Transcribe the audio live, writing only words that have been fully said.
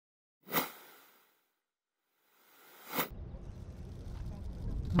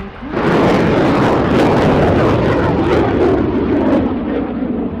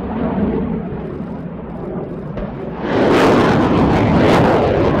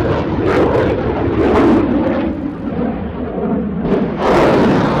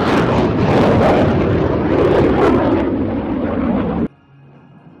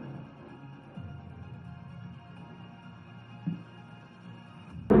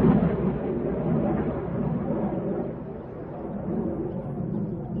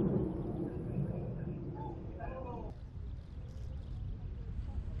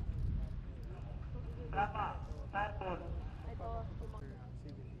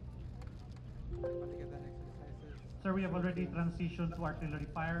Sir, we have already transitioned to artillery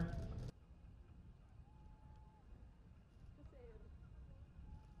fire.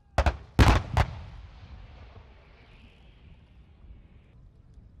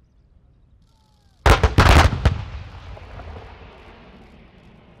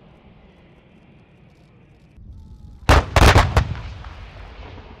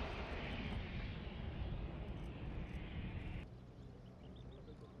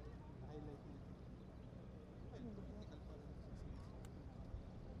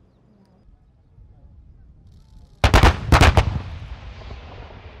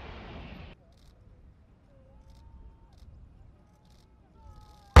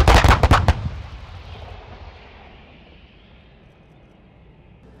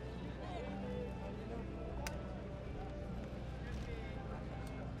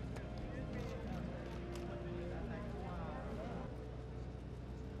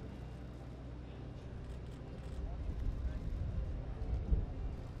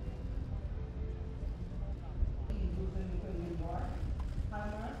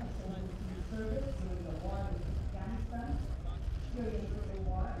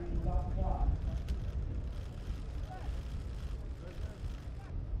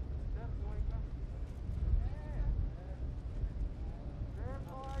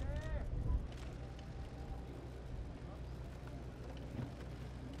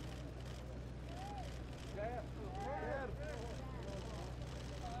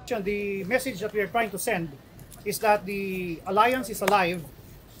 The message that we are trying to send is that the alliance is alive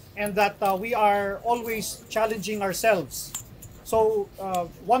and that we are always challenging ourselves. So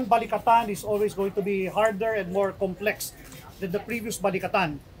one balikatan is always going to be harder and more complex than the previous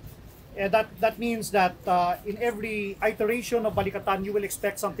balikatan. And that means that in every iteration of balikatan, you will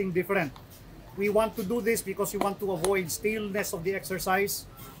expect something different. We want to do this because we want to avoid staleness of the exercise,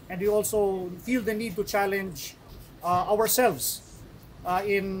 and we also feel the need to challenge ourselves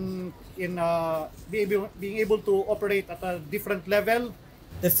in being able to operate at a different level.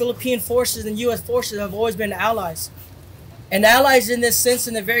 The Philippine forces and U.S. forces have always been allies. And allies in this sense,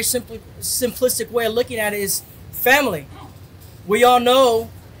 in a very simplistic way of looking at it, is family. We all know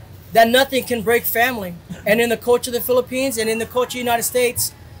that nothing can break family. And in the culture of the Philippines and in the culture of the United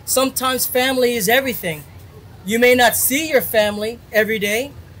States, sometimes family is everything. You may not see your family every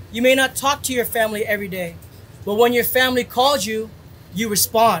day. You may not talk to your family every day. But when your family calls you, you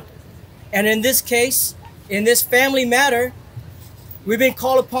respond. And in this case, in this family matter, we've been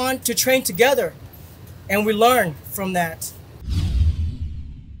called upon to train together, and we learn from that.